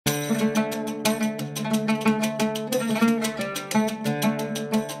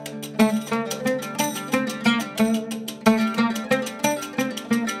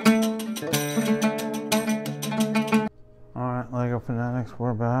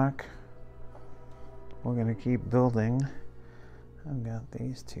We're back. We're going to keep building. I've got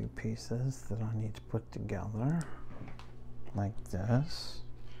these two pieces that I need to put together like this.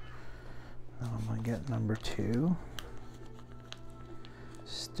 Now I'm going to get number 2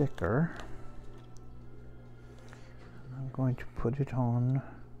 sticker. I'm going to put it on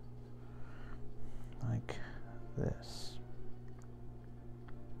like this.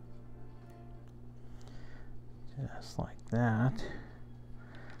 Just like that.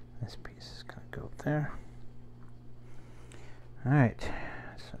 This piece is going to go there. Alright,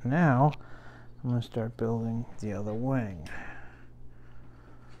 so now I'm going to start building the other wing.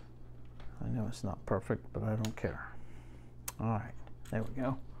 I know it's not perfect, but I don't care. Alright, there we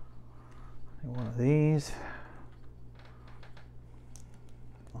go. One of these.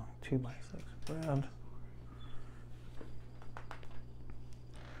 Long 2x6 thread.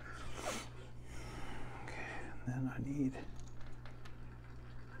 Okay, and then I need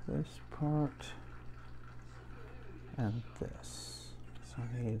this part and this. So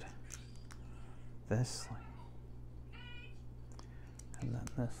I need this and then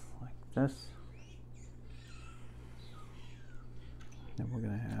this like this. Then we're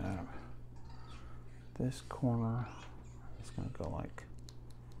going to have this corner. It's going to go like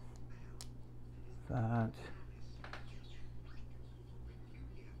that.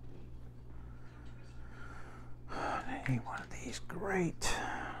 I need one of these. Great.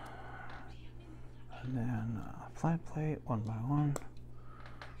 And then flat plate 1 by 1,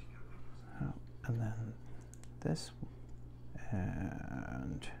 and then this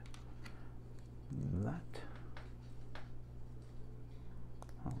and that.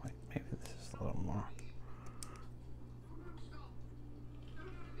 Oh wait, maybe this is a little more.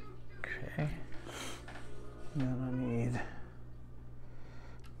 Okay. Then I need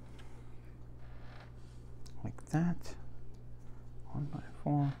like that. 1 by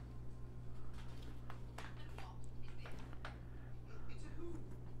 4.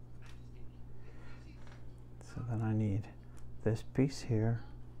 So then I need this piece here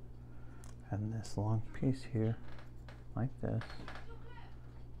and this long piece here like this,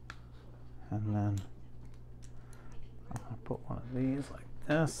 and then I'm going to put one of these like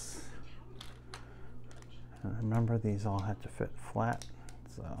this, and remember these all have to fit flat,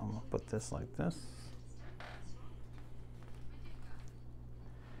 so I'm going to put this like this.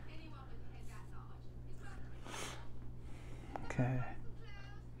 Okay.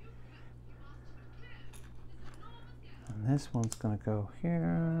 And this one's going to go here.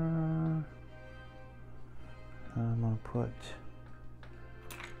 And I'm going to put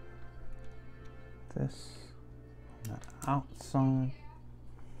this on the outside.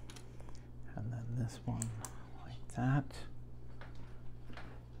 And then this one like that.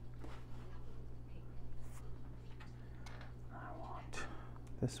 I want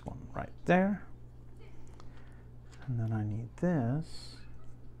this one right there. And then I need this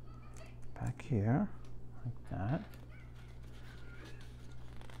back here like that.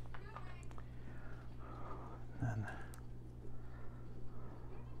 Then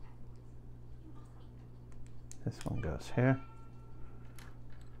this one goes here.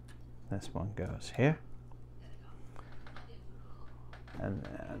 This one goes here. And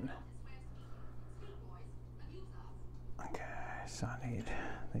then, okay, so I need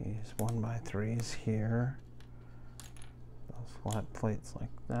these 1 by 3s here. Those flat plates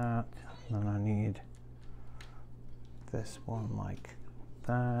like that. And then I need this one like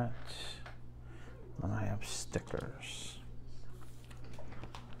that. And I have stickers.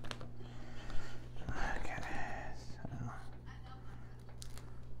 Okay, so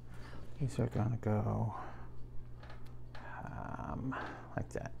these are gonna go like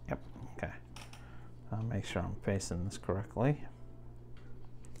that. Yep, okay. I'll make sure I'm facing this correctly.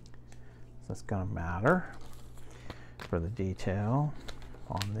 So it's gonna matter for the detail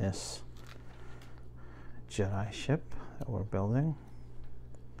on this Jedi ship that we're building.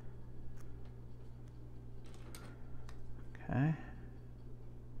 Okay.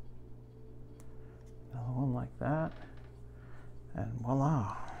 Another one like that. And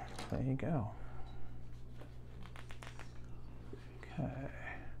voila, there you go. Okay.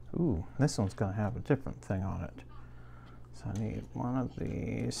 Ooh, this one's going to have a different thing on it. So I need one of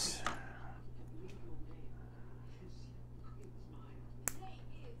these.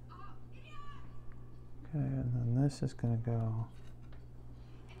 Okay, and then this is going to go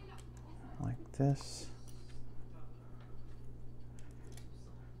like this.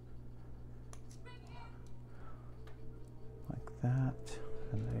 that,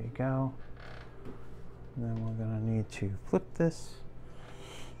 and there you go. And then we're going to need to flip this.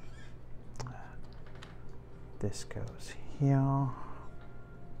 This goes here.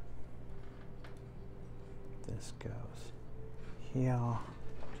 This goes here,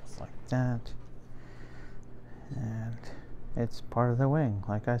 just like that. And it's part of the wing,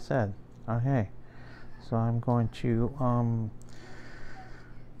 like I said. Okay, so I'm going to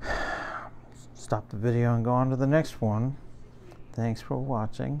stop the video and go on to the next one. Thanks for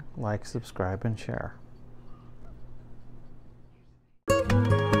watching. Like, subscribe, and share.